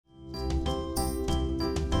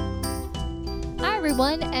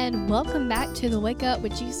everyone, and welcome back to the Wake Up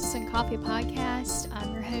with Jesus and Coffee podcast.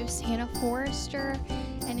 I'm your host, Hannah Forrester,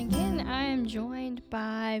 and again, I am joined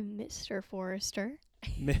by Mr. Forrester.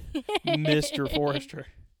 Mr. Forrester.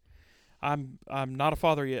 I'm not a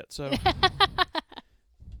father yet, so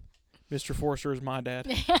Mr. Forrester is my dad.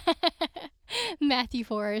 Matthew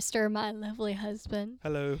Forrester, my lovely husband.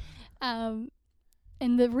 Hello.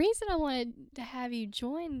 And the reason I wanted to have you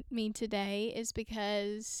join me today is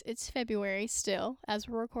because it's February still, as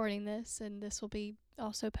we're recording this, and this will be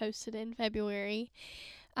also posted in February.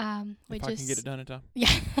 If I can get it done in time. Yeah.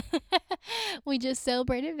 We just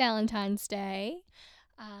celebrated Valentine's Day.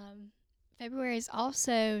 February is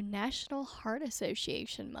also National Heart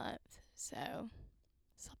Association Month, so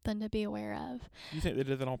something to be aware of. You think they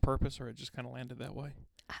did that on purpose, or it just kind of landed that way?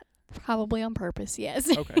 Probably on purpose, yes.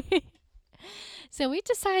 Okay. So we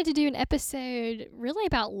decided to do an episode really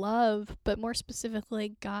about love, but more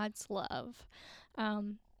specifically God's love.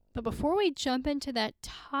 But before we jump into that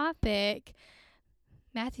topic,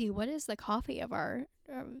 Matthew, what is the coffee of our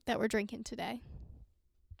that we're drinking today?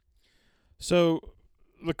 So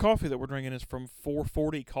the coffee that we're drinking is from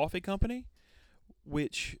 440 Coffee Company,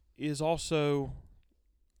 which is also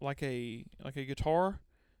like a guitar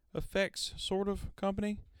effects sort of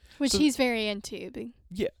company. Which he's very into.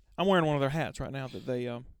 Yeah. I'm wearing one of their hats right now that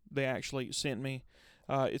they actually sent me.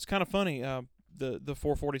 It's kind of funny. The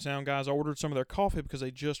 440 Sound guys, I ordered some of their coffee because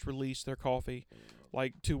they just released their coffee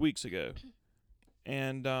like 2 weeks ago.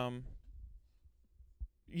 And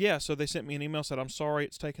yeah, so they sent me an email, said, I'm sorry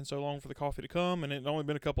it's taken so long for the coffee to come, and it had only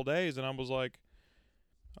been a couple days, and I was like,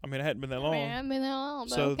 it hadn't been that long. It hadn't been that long,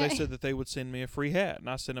 but so okay. They said that they would send me a free hat, and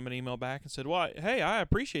I sent them an email back and said, well, hey, I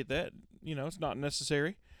appreciate that. You know, it's not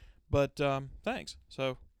necessary, but thanks.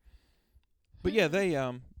 So... But yeah,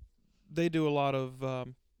 they do a lot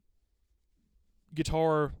of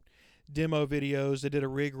guitar demo videos. They did a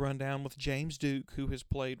rig rundown with James Duke, who has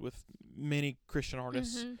played with many Christian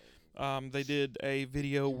artists. Mm-hmm. They did a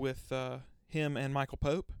video with him and Michael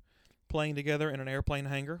Pope playing together in an airplane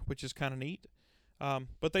hangar, which is kind of neat.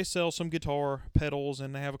 But they sell some guitar pedals,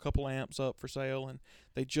 and they have a couple amps up for sale, and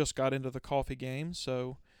they just got into the coffee game,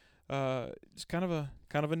 so it's kind of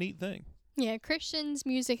a neat thing. Yeah, Christians,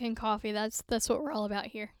 music, and coffee. That's what we're all about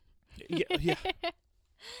here. Yeah.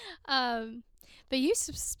 But you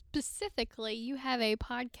specifically, you have a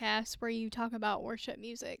podcast where you talk about worship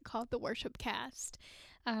music called The Worship Cast.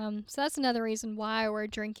 So that's another reason why we're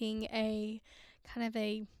drinking a kind of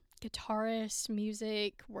a guitarist,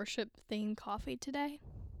 music, worship themed coffee today.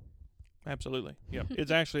 Absolutely. Yeah. It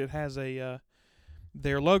has a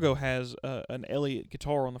their logo has an Elliott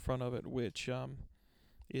guitar on the front of it, which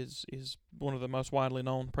is one of the most widely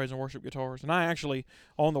known praise and worship guitars. And I actually,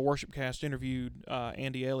 on the Worship Cast, interviewed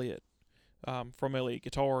Andy Elliott from Elliott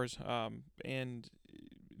Guitars, and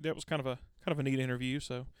that was kind of a neat interview.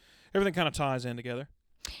 So everything kind of ties in together.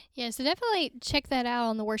 Yeah, so definitely check that out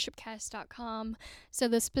on theworshipcast.com. So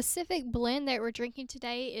the specific blend that we're drinking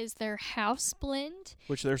today is their house blend.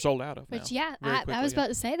 Which they're sold out of now. Which, yeah, I was about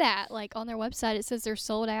to say that. Like, on their website, it says they're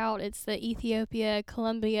sold out. It's the Ethiopia,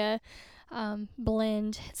 Colombia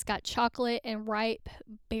blend. It's got chocolate and ripe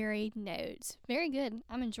berry notes. Very good.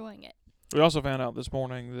 I'm enjoying it. We also found out this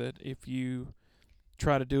morning that if you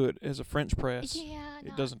try to do it as a French press,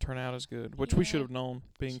 it doesn't turn out as good, which we should have known,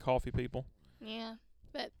 being coffee people. Yeah.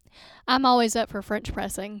 But I'm always up for French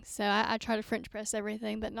pressing, so I try to French press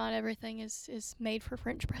everything, but not everything is made for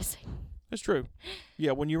French pressing. That's true.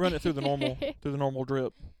 Yeah, when you run it through the normal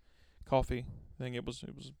drip coffee thing, it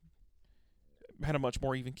had a much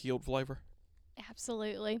more even keeled flavor.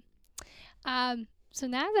 Absolutely. So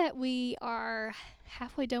now that we are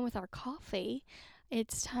halfway done with our coffee,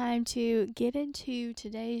 it's time to get into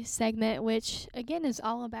today's segment, which again is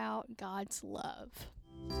all about God's love.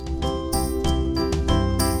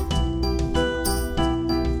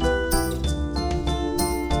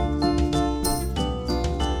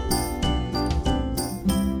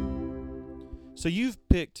 So you've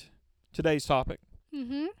picked today's topic,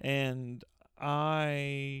 and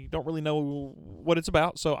I don't really know what it's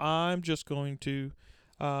about, so I'm just going to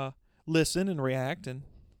listen and react and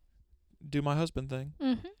do my husband thing.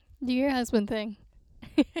 Do your husband thing.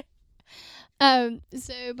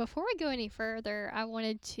 So before we go any further, I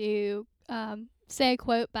wanted to say a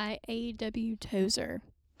quote by A.W. Tozer.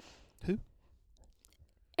 Who?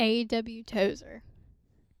 A.W. Tozer.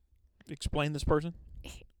 Explain this person.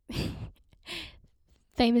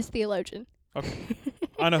 Famous theologian. Okay.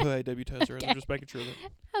 I know who A.W. Tozer is. I'm just making sure that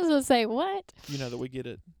I was going to say, what? you know that we get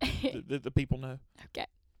it. The people know. Okay.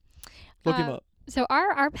 Look him up. So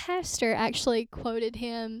our pastor actually quoted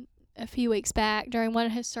him a few weeks back during one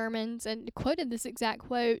of his sermons and quoted this exact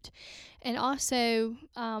quote. And also,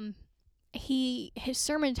 his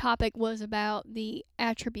sermon topic was about the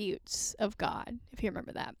attributes of God, if you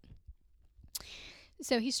remember that.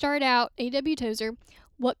 So he started out, A.W. Tozer,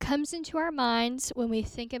 what comes into our minds when we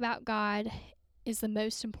think about God is the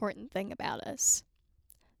most important thing about us.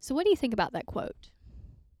 So what do you think about that quote?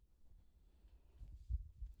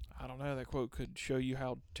 I don't know. That quote could show you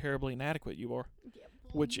how terribly inadequate you are,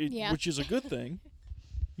 which is a good thing.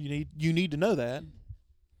 You need to know that.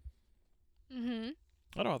 Mm-hmm.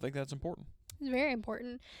 I don't think that's important. It's very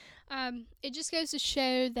important. It just goes to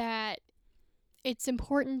show that it's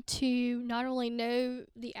important to not only know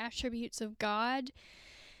the attributes of God,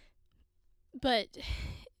 but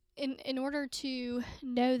in order to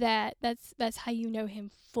know that, that's how you know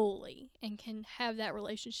him fully and can have that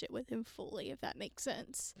relationship with him fully, if that makes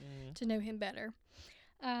sense, to know him better.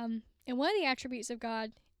 And one of the attributes of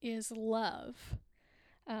God is love.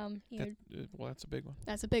 That's a big one.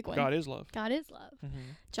 That's a big one. God is love. God is love.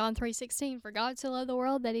 Mm-hmm. John 3:16, for God so loved the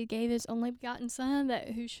world that he gave his only begotten Son,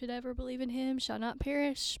 that who should ever believe in him shall not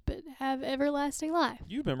perish, but have everlasting life.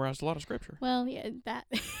 You've memorized a lot of scripture. Well, yeah, that.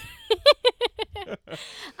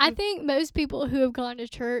 I think most people who have gone to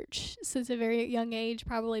church since a very young age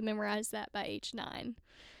probably memorized that by age 9.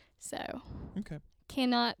 So, okay.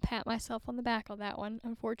 Cannot pat myself on the back on that one,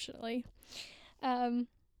 unfortunately.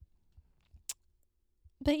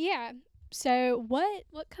 But yeah, so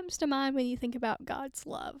what comes to mind when you think about God's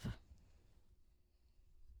love?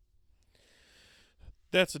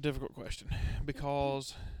 That's a difficult question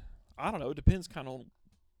because I don't know. It depends kind of on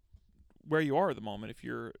where you are at the moment. If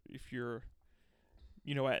you're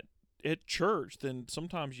at church, then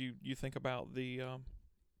sometimes you think about the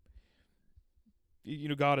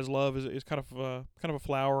God is love is kind of a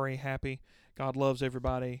flowery, happy, God loves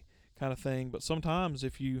everybody kind of thing. But sometimes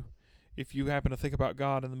if you happen to think about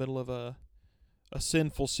God in the middle of a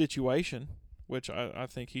sinful situation, which I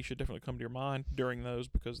think he should definitely come to your mind during those,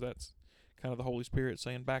 because that's kind of the Holy Spirit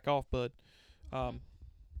saying, back off, bud.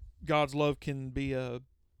 God's love can be a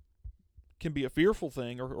fearful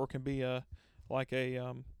thing, or can be like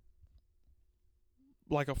a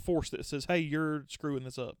force that says, hey, you're screwing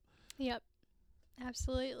this up. Yep,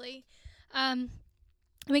 absolutely.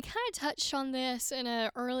 We kind of touched on this in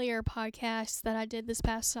an earlier podcast that I did this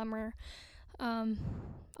past summer.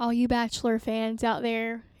 All you Bachelor fans out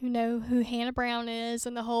there who know who Hannah Brown is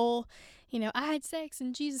and the whole, I had sex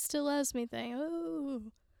and Jesus still loves me thing. Oh,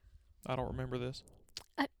 I don't remember this.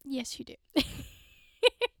 Yes, you do.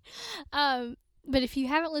 But if you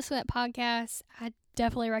haven't listened to that podcast, I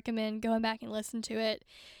definitely recommend going back and listen to it,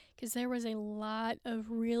 because there was a lot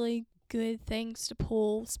of really good things to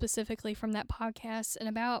pull specifically from that podcast and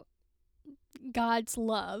about God's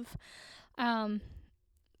love. But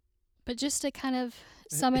just to kind of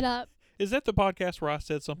sum it up. Is that the podcast where I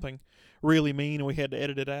said something really mean and we had to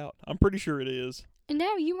edit it out? I'm pretty sure it is.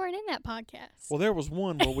 No, you weren't in that podcast. Well, there was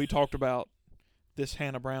one where we talked about this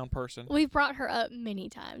Hannah Brown person. We've brought her up many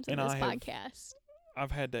times in this podcast.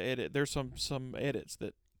 I've had to edit. There's some edits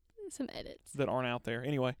that aren't out there.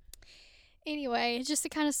 Anyway, just to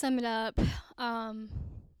kind of sum it up,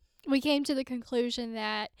 we came to the conclusion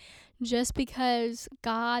that just because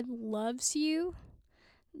God loves you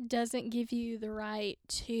doesn't give you the right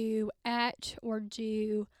to act or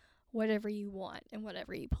do whatever you want and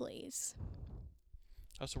whatever you please.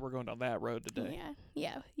 Oh, so we're going down that road today.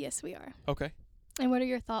 Yeah. Yes, we are. Okay. And what are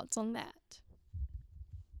your thoughts on that?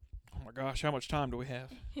 Oh my gosh, how much time do we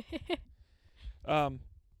have?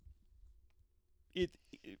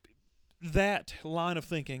 That line of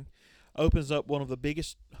thinking opens up one of the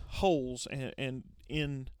biggest holes and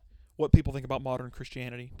in what people think about modern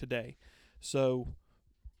Christianity today. So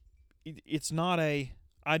it's not a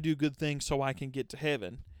I do good things so I can get to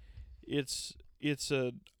heaven. It's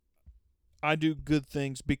a I do good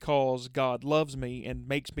things because God loves me and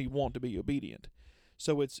makes me want to be obedient.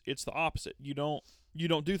 So it's the opposite. You don't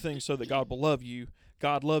do things so that God will love you.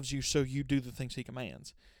 God loves you so you do the things he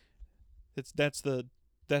commands. That's the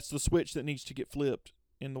switch that needs to get flipped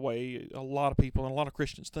in the way a lot of people and a lot of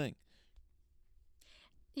Christians think.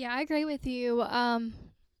 Yeah, I agree with you.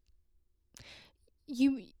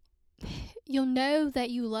 You'll know that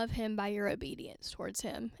you love him by your obedience towards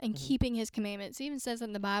him and keeping his commandments. It even says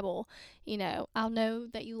in the Bible, I'll know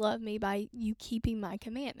that you love me by you keeping my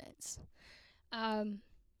commandments. And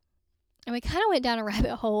we kind of went down a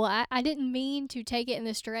rabbit hole. I didn't mean to take it in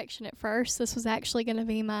this direction at first. This was actually going to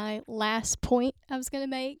be my last point I was going to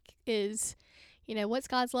make is, what's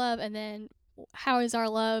God's love, and then how is our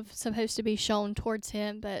love supposed to be shown towards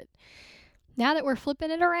him. But now that we're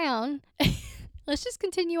flipping it around, let's just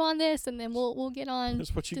continue on this, and then we'll get on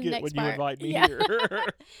That's what you to the get next when you part. invite me Yeah.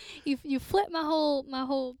 here. You flip my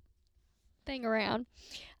whole thing around.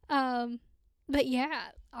 But yeah,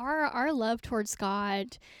 our love towards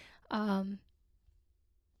God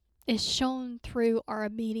is shown through our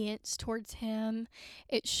obedience towards Him.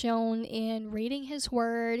 It's shown in reading His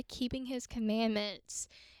Word, keeping His commandments,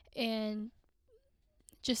 and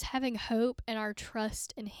just having hope and our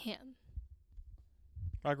trust in Him.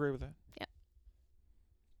 I agree with that.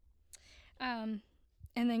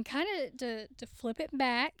 And then kind of to flip it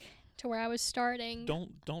back to where I was starting.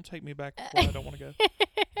 Don't take me back where I don't want to go.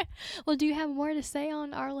 Well, do you have more to say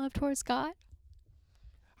on our love towards God?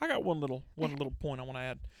 I got one little point I want to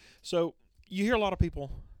add. So you hear a lot of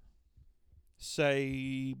people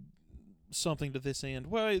say something to this end.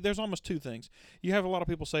 Well, there's almost two things. You have a lot of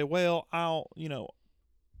people say, "Well, I'll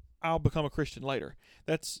become a Christian later."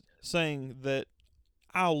 That's saying that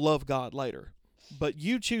I'll love God later. But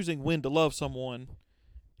you choosing when to love someone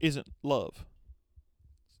isn't love.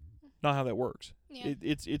 Not how that works. Yeah.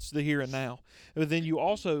 It's the here and now. But then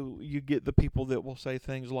you get the people that will say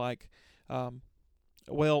things like,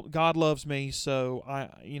 well, God loves me, so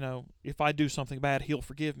if I do something bad, He'll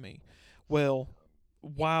forgive me. Well,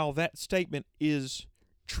 while that statement is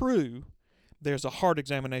true, there's a heart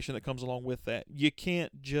examination that comes along with that. You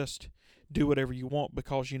can't just do whatever you want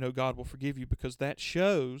because you know God will forgive you, because that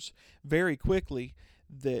shows very quickly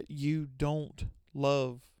that you don't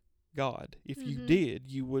love God. If you did,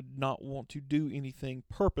 you would not want to do anything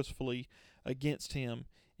purposefully against Him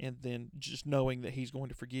and then just knowing that He's going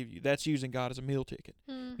to forgive you. That's using God as a meal ticket.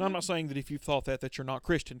 Now, I'm not saying that if you thought that you're not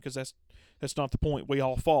Christian, because that's not the point. We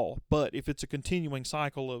all fall. But if it's a continuing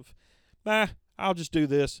cycle of, I'll just do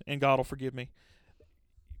this and God will forgive me,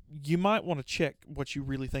 you might want to check what you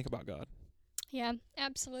really think about God. Yeah,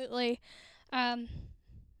 absolutely.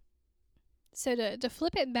 So to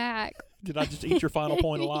flip it back. Did I just eat your final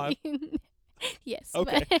point alive? Yes.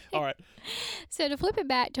 Okay. All right. So to flip it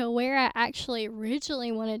back to where I actually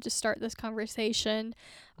originally wanted to start this conversation,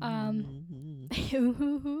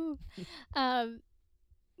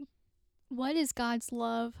 what is God's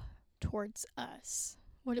love towards us?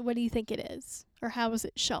 What do you think it is, or how is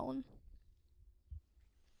it shown?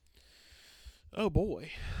 Oh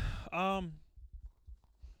boy.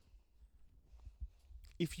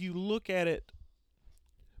 If you look at it,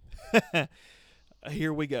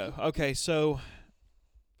 here we go. Okay, so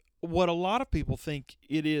what a lot of people think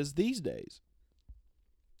it is these days,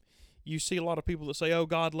 you see a lot of people that say, "Oh,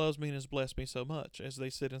 God loves me and has blessed me so much," as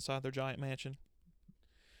they sit inside their giant mansion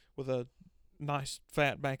with a nice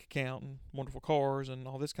fat bank account and wonderful cars and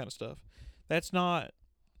all this kind of stuff. That's not,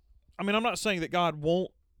 I'm not saying that God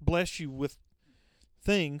won't bless you with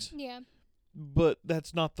things. Yeah. But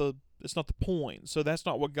it's not the point. So that's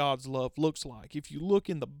not what God's love looks like. If you look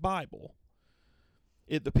in the Bible,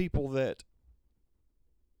 the people that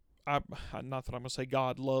not that I'm going to say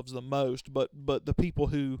God loves the most, but the people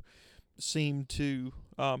who seem to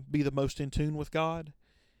be the most in tune with God,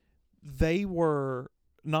 they were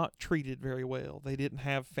not treated very well. They didn't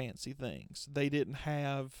have fancy things. They didn't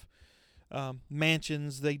have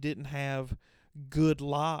mansions. They didn't have good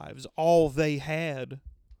lives. All they had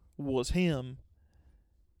was Him,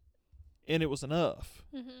 and it was enough.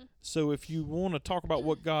 So if you want to talk about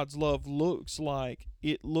what God's love looks like,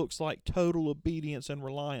 it looks like total obedience and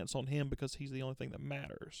reliance on Him, because He's the only thing that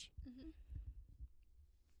matters.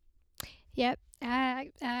 Yep,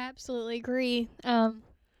 I absolutely agree. And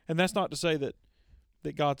that's not to say that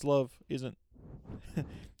God's love isn't.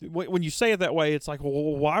 When you say it that way, it's like, well,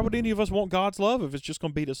 why would any of us want God's love if it's just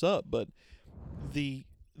going to beat us up? But the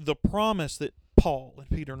promise that Paul and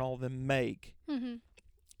Peter and all of them make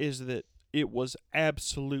is that it was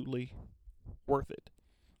absolutely worth it.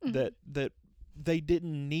 That they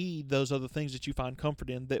didn't need those other things that you find comfort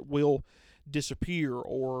in that will disappear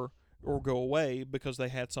or go away, because they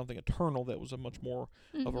had something eternal that was a much more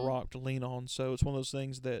of a rock to lean on. So it's one of those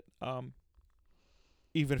things that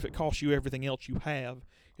even if it costs you everything else you have,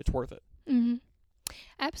 it's worth it.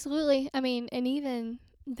 Absolutely. And even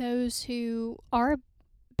those who are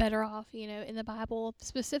better off, in the Bible,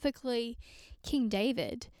 specifically King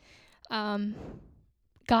David,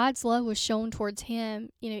 God's love was shown towards him,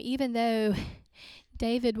 even though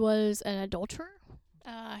David was an adulterer,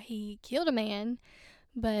 he killed a man,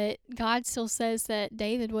 but God still says that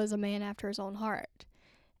David was a man after His own heart.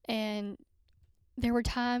 And there were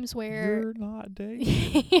times where you're not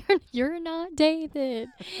David. you're not David,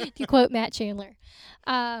 to quote Matt Chandler.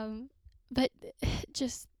 But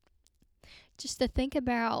just to think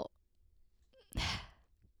about,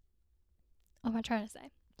 what am I trying to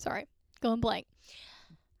say? Sorry, going blank.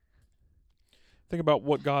 Think about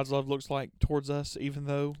what God's love looks like towards us, even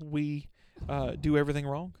though we do everything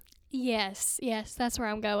wrong. Yes, that's where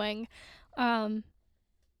I'm going. And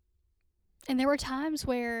there were times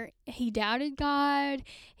where he doubted God.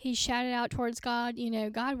 He shouted out towards God,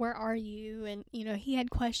 God, where are you? And, he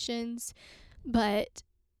had questions. But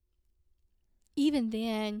even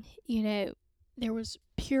then, there was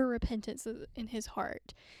pure repentance in his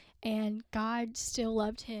heart. And God still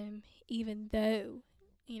loved him, even though,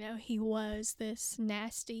 he was this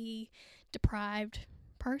nasty, deprived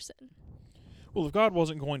person. Well, if God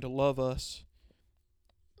wasn't going to love us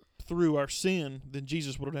through our sin, then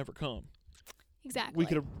Jesus would have never come. Exactly.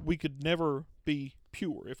 We could never be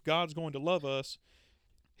pure. If God's going to love us,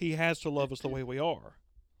 he has to love us the way we are.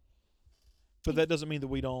 But that doesn't mean that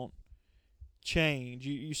we don't change.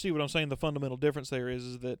 You see what I'm saying? The fundamental difference there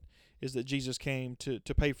is that Jesus came to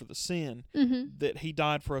pay for the sin, that he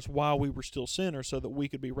died for us while we were still sinners so that we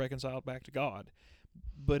could be reconciled back to God.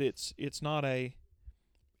 But it's not an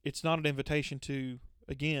invitation to,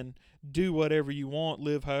 again, do whatever you want,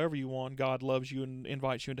 live however you want. God loves you and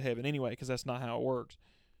invites you into heaven anyway, because that's not how it works.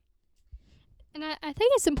 And I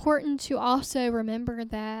think it's important to also remember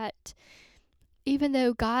that even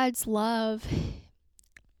though God's love,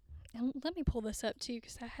 and let me pull this up too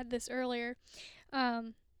because I had this earlier,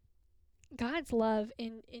 God's love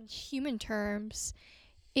in human terms,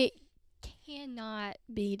 it cannot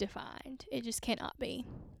be defined. It just cannot be.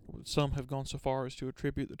 Some have gone so far as to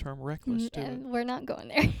attribute the term reckless to it. We're not going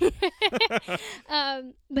there.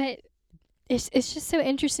 But it's just so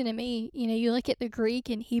interesting to me. You look at the Greek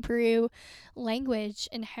and Hebrew language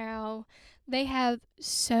and how they have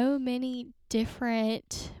so many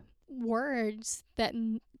different words that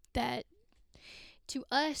to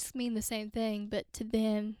us mean the same thing, but to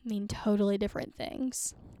them mean totally different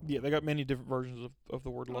things. Yeah, they got many different versions of the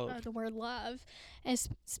word love. The word love. And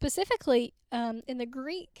specifically, in the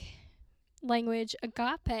Greek language,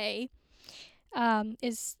 agape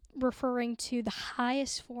is referring to the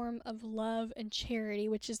highest form of love and charity,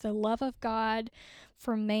 which is the love of God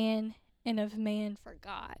for man and of man for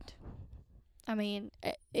God. I mean,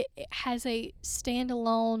 it has a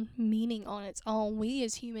standalone meaning on its own. We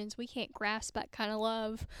as humans, we can't grasp that kind of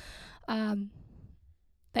love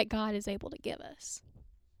that God is able to give us.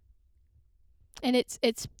 And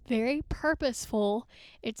it's very purposeful.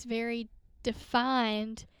 It's very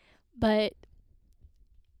defined, but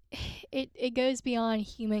it goes beyond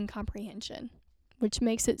human comprehension, which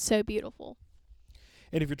makes it so beautiful.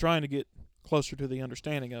 And if you're trying to get closer to the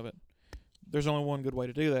understanding of it, there's only one good way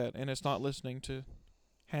to do that, and it's not listening to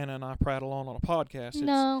Hannah and I prattle on a podcast.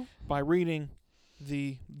 No. It's by reading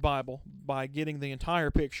the Bible, by getting the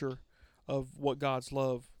entire picture of what God's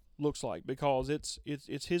love looks like, because it's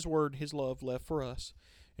his word, his love left for us.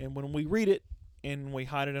 And when we read it and we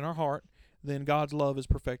hide it in our heart, then God's love is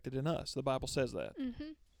perfected in us. The Bible says that.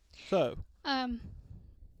 Mm-hmm. So,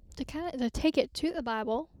 to take it to the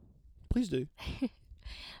Bible, please do.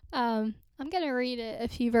 I'm going to read a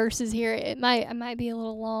few verses here. It might be a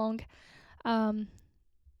little long.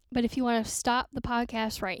 But if you want to stop the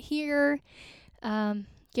podcast right here,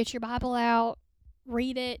 get your Bible out,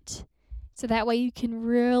 read it, so that way you can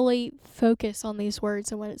really focus on these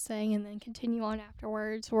words and what it's saying, and then continue on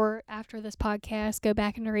afterwards or after this podcast, go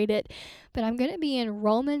back and read it. But I'm going to be in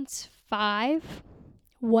Romans 5,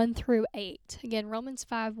 1 through 8. Again, Romans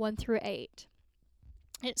 5, 1 through 8.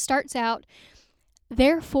 It starts out,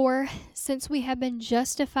 "Therefore, since we have been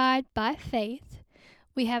justified by faith,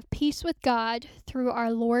 we have peace with God through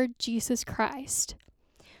our Lord Jesus Christ.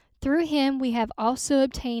 Through him we have also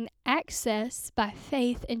obtained access by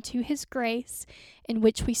faith into his grace in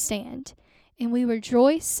which we stand, and we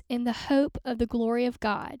rejoice in the hope of the glory of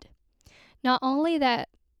God. Not only that,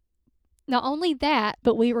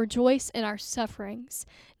 but we rejoice in our sufferings,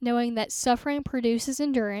 knowing that suffering produces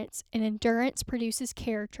endurance, and endurance produces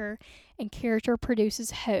character, and character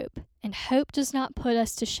produces hope. And hope does not put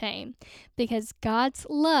us to shame, because God's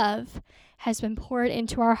love has been poured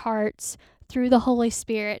into our hearts through the Holy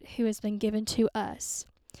Spirit who has been given to us.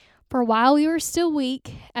 For while we were still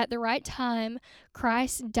weak, at the right time,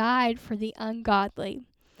 Christ died for the ungodly.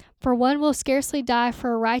 For one will scarcely die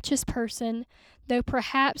for a righteous person, though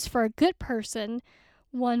perhaps for a good person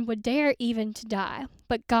one would dare even to die.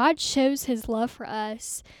 But God shows his love for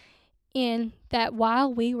us in that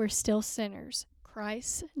while we were still sinners,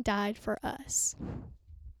 Christ died for us."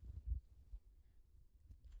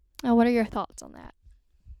 Now, what are your thoughts on that?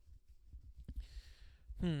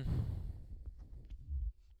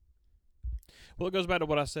 Well, it goes back to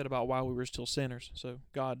what I said about while we were still sinners. So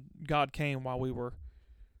God came while we were,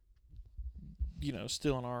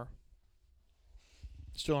 still in our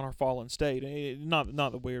still in our fallen state. Not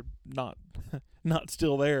that we're not not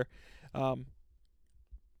still there.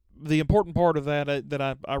 The important part of that that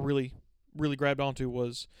I really grabbed onto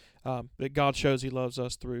was that God shows He loves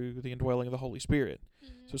us through the indwelling of the Holy Spirit.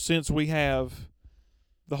 So since we have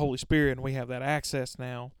the Holy Spirit and we have that access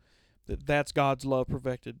now, that's God's love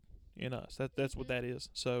perfected in us. That's what that is.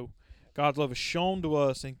 So God's love is shown to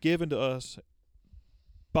us and given to us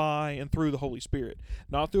by and through the Holy Spirit.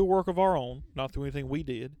 Not through a work of our own, not through anything we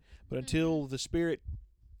did, but until the Spirit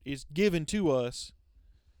is given to us,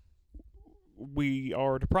 we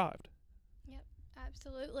are deprived. Yep,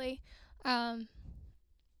 absolutely.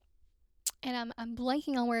 And I'm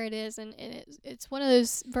blanking on where it is, and it's one of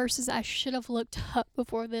those verses I should have looked up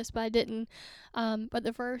before this, but I didn't. But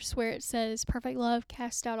the verse where it says, "Perfect love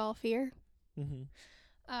casts out all fear."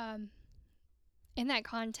 Mm-hmm. In that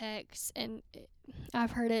context, and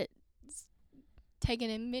I've heard it taken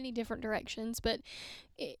in many different directions, but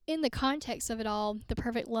in the context of it all, the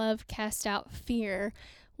perfect love casts out fear.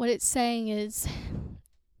 What it's saying is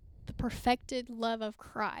the perfected love of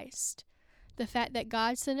Christ. The fact that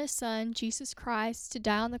God sent His Son, Jesus Christ, to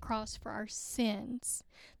die on the cross for our sins.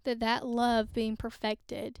 That love being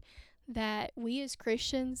perfected, that we as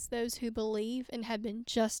Christians, those who believe and have been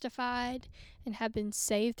justified and have been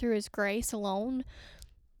saved through His grace alone,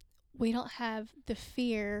 we don't have the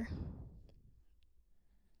fear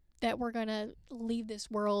that we're going to leave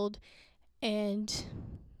this world and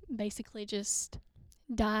basically just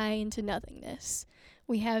die into nothingness.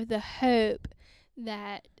 We have the hope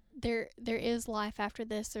that there is life after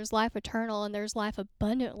this. There's life eternal and there's life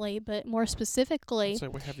abundantly, but more specifically, so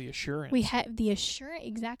we have the assurance. We have the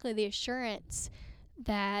assurance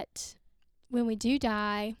that when we do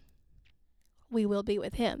die, we will be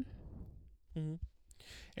with Him. Mm-hmm.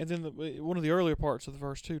 And then one of the earlier parts of the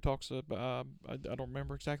verse 2 talks about, I don't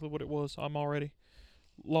remember exactly what it was. I'm already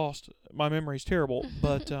lost. My memory's terrible,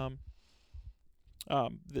 but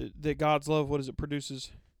that God's love, what is it,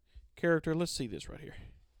 produces character. Let's see this right here.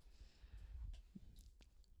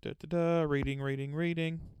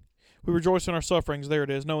 Reading. We rejoice in our sufferings. There it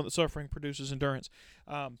is. Knowing that suffering produces endurance.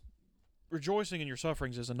 Rejoicing in your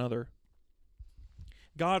sufferings is another.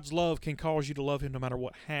 God's love can cause you to love Him no matter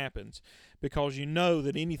what happens, because you know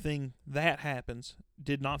that anything that happens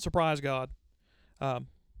did not surprise God,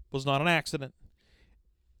 was not an accident,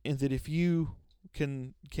 and that if you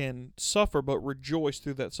can suffer but rejoice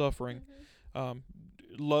through that suffering,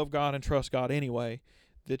 love God and trust God anyway,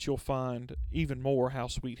 that you'll find even more how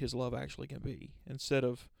sweet His love actually can be, instead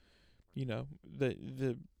of,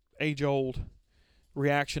 the age-old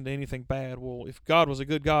reaction to anything bad. Well, if God was a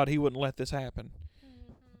good God, He wouldn't let this happen.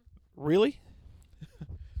 Really?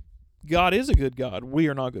 God is a good God. We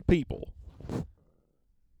are not good people.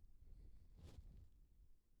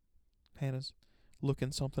 Hannah's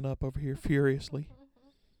looking something up over here furiously.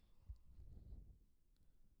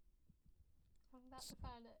 I'm about to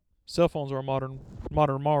find it. Cell phones are a modern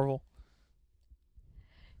marvel.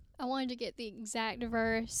 I wanted to get the exact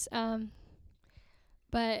verse,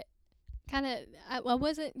 but kind of I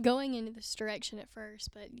wasn't going into this direction at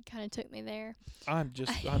first, but you kind of took me there. I'm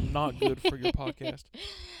not good for your podcast.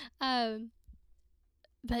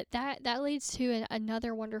 But that leads to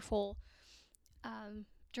another wonderful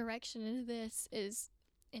direction into this, is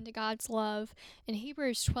into God's love. In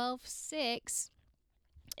Hebrews 12:6,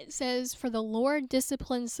 it says, "For the Lord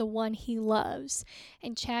disciplines the one He loves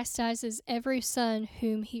and chastises every son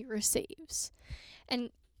whom He receives."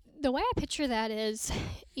 And the way I picture that is,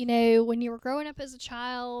 when you were growing up as a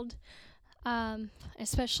child,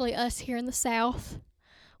 especially us here in the South,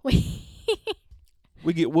 we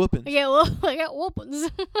get whoopings. We got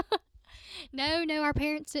whoopings. No, our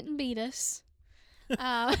parents didn't beat us.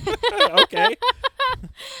 Okay.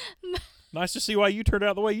 Nice to see why you turned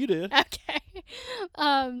out the way you did. Okay.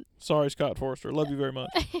 Sorry, Scott Forrester. Love you very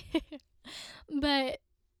much. But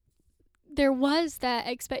there was that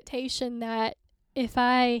expectation that if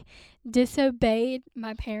I disobeyed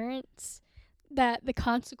my parents, that the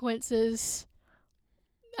consequences,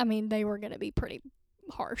 they were going to be pretty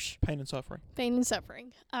harsh. Pain and suffering.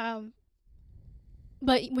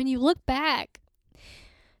 But when you look back,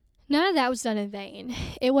 none of that was done in vain.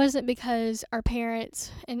 It wasn't because our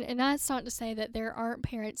parents, and that's not to say that there aren't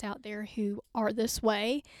parents out there who are this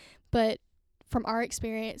way, but from our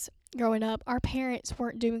experience growing up, our parents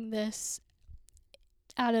weren't doing this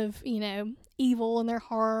out of, evil in their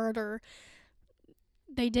heart, or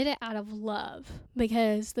they did it out of love.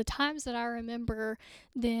 Because the times that I remember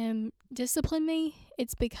them discipline me,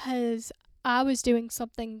 it's because I was doing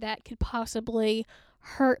something that could possibly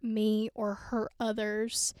hurt me or hurt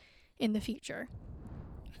others in the future.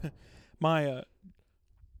 My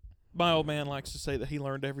My old man likes to say that he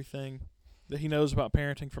learned everything that he knows about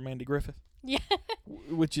parenting from Andy Griffith. Yeah.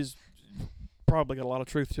 Which is probably got a lot of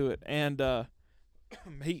truth to it. And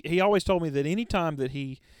he always told me that any time that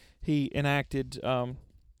he enacted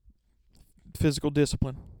physical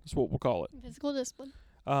discipline, is what we'll call it, Physical discipline.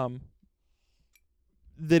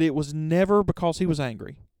 that it was never because he was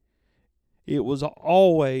angry. It was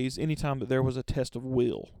always any time that there was a test of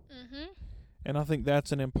will. Mm-hmm. And I think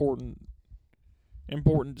that's an important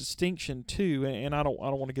distinction too. And I don't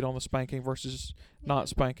want to get on the spanking versus not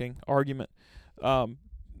spanking argument.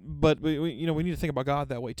 But we need to think about God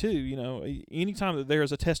that way too. Anytime that there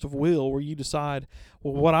is a test of will where you decide,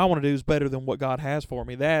 well, what I want to do is better than what God has for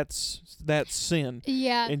me, that's sin.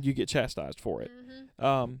 Yeah. And you get chastised for it.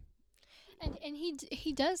 Mm-hmm. And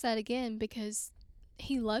he does that again because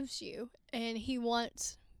he loves you and he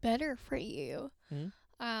wants better for you.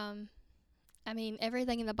 Mm-hmm. I mean,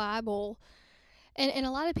 everything in the Bible, and a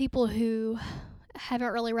lot of people who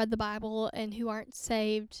haven't really read the Bible and who aren't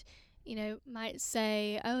saved, might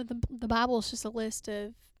say, oh, the Bible is just a list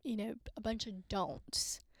of, a bunch of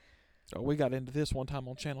don'ts. Oh, we got into this one time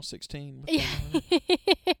on Channel 16.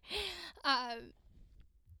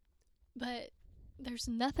 But there's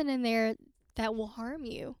nothing in there that will harm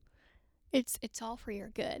you. It's all for your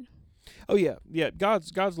good. Oh yeah.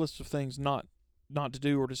 God's list of things not to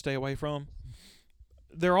do or to stay away from.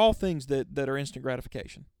 They're all things that are instant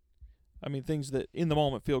gratification. I mean, things that in the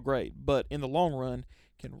moment feel great, but in the long run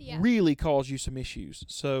can really cause you some issues.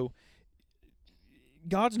 So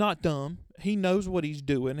God's not dumb. He knows what he's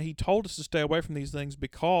doing. He told us to stay away from these things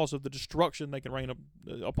because of the destruction they can rain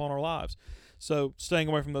upon our lives. So staying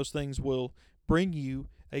away from those things will bring you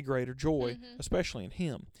a greater joy, especially in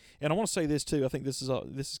him. And I want to say this too. I think this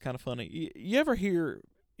is kind of funny. You ever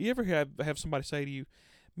have somebody say to you,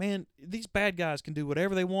 man, these bad guys can do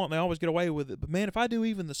whatever they want and they always get away with it. But man, if I do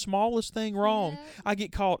even the smallest thing wrong, I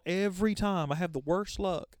get caught every time. I have the worst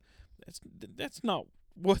luck. That's not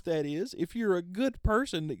what that is. If you're a good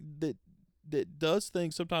person that does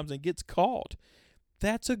things sometimes and gets caught,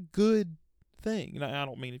 that's a good thing. And I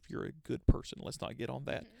don't mean if you're a good person. Let's not get on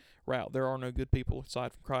that route. There are no good people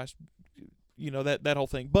aside from Christ. That whole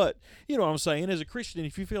thing. But you know what I'm saying? As a Christian,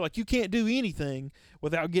 if you feel like you can't do anything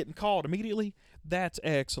without getting caught immediately, that's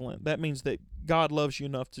excellent. That means that God loves you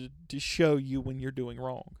enough to show you when you're doing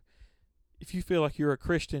wrong. If you feel like you're a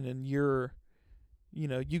Christian and you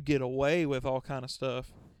get away with all kind of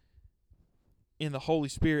stuff and the Holy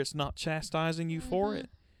Spirit's not chastising you for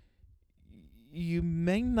it, you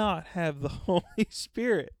may not have the Holy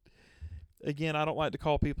Spirit. Again, I don't like to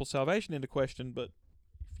call people's salvation into question, but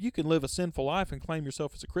if you can live a sinful life and claim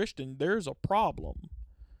yourself as a Christian, there's a problem.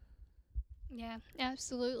 Yeah,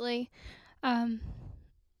 absolutely. And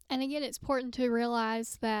again, it's important to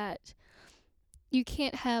realize that you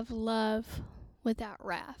can't have love without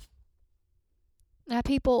wrath. Now,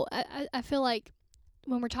 people, I feel like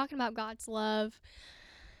when we're talking about God's love,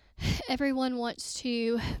 everyone wants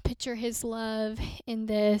to picture his love in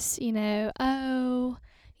this,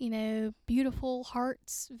 beautiful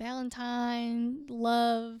hearts, Valentine,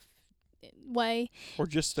 love way. Or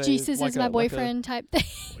just say Jesus is my boyfriend type thing.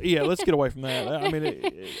 Yeah, let's get away from that. I mean,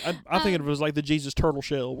 I think it was like the Jesus turtle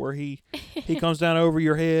shell where he comes down over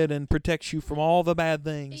your head and protects you from all the bad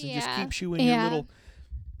things and just keeps you in your little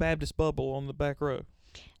Baptist bubble on the back row.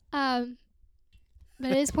 But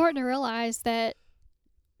it's important to realize that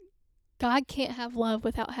God can't have love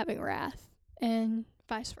without having wrath, and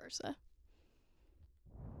vice versa.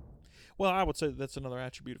 Well, I would say that's another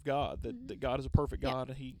attribute of God, that God is a perfect God,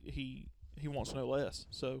 and he wants no less.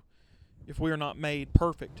 So if we are not made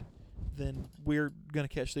perfect, then we're going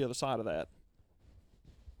to catch the other side of that.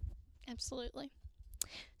 Absolutely.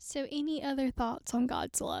 So any other thoughts on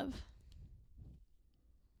God's love?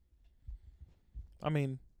 I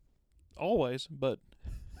mean, always, but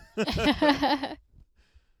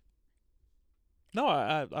no,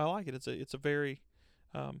 I like it. It's a very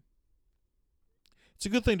it's a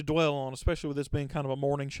good thing to dwell on, especially with this being kind of a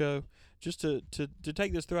morning show. Just to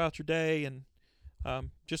take this throughout your day and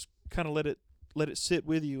just kind of let it sit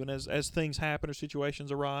with you, and as things happen or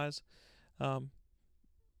situations arise, or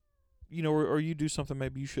you do something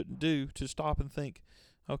maybe you shouldn't do, to stop and think,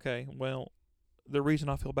 okay, well, the reason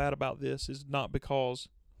I feel bad about this is not because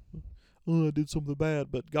I did something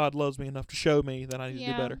bad, but God loves me enough to show me that I need to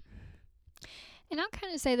do better. And I'll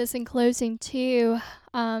kind of say this in closing too.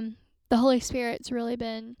 The Holy Spirit's really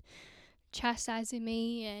been chastising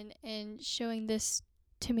me and showing this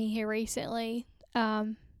to me here recently. I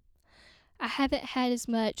haven't had as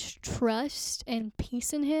much trust and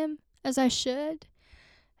peace in him as I should.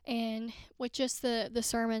 And with just the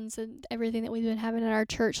sermons and everything that we've been having at our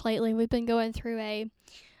church lately, we've been going through a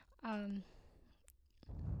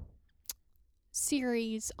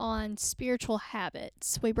series on spiritual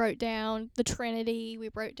habits. We broke down the Trinity. We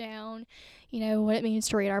broke down, what it means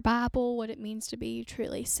to read our Bible, what it means to be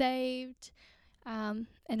truly saved.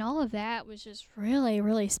 And all of that was just really,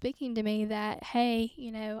 really speaking to me that, hey,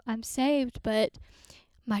 I'm saved, but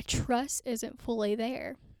my trust isn't fully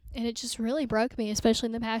there. And it just really broke me, especially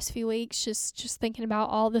in the past few weeks, just thinking about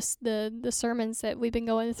all the sermons that we've been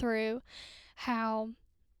going through, how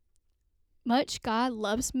much God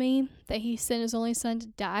loves me, that he sent his only son to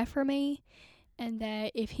die for me, and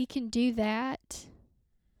that if he can do that,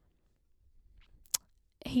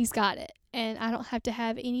 he's got it. And I don't have to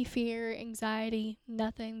have any fear, anxiety,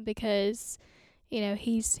 nothing, because,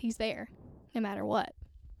 he's there no matter what.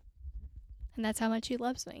 And that's how much he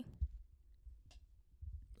loves me.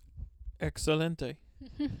 Excelente.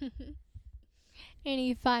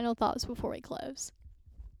 Any final thoughts before we close?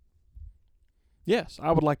 Yes,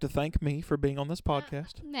 I would like to thank me for being on this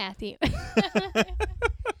podcast. Matthew.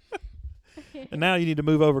 And now you need to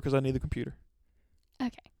move over because I need the computer.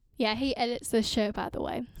 Okay. Yeah, he edits this show, by the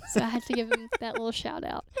way. So I had to give him that little shout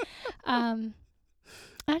out.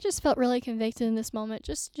 I just felt really convicted in this moment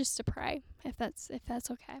just to pray, if that's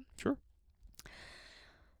okay. Sure.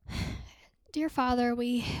 Dear Father,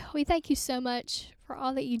 we thank you so much for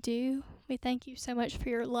all that you do. We thank you so much for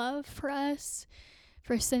your love for us,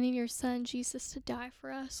 for sending your son Jesus to die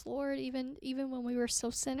for us, Lord, even when we were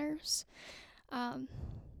still sinners. And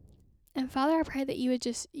Father, I pray that you would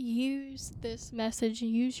just use this message,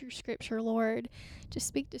 use your scripture, Lord, to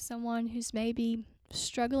speak to someone who's maybe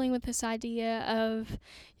struggling with this idea of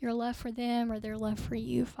your love for them or their love for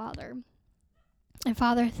you, Father. And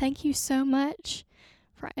Father, thank you so much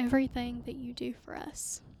for everything that you do for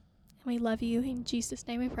us. And we love you. In Jesus'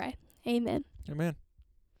 name we pray. Amen. Amen.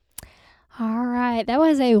 All right. That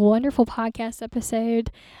was a wonderful podcast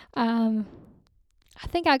episode. I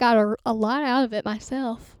think I got a lot out of it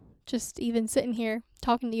myself, just even sitting here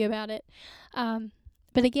talking to you about it.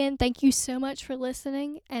 But again, thank you so much for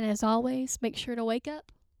listening. And as always, make sure to wake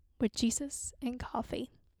up with Jesus and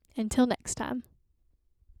coffee. Until next time.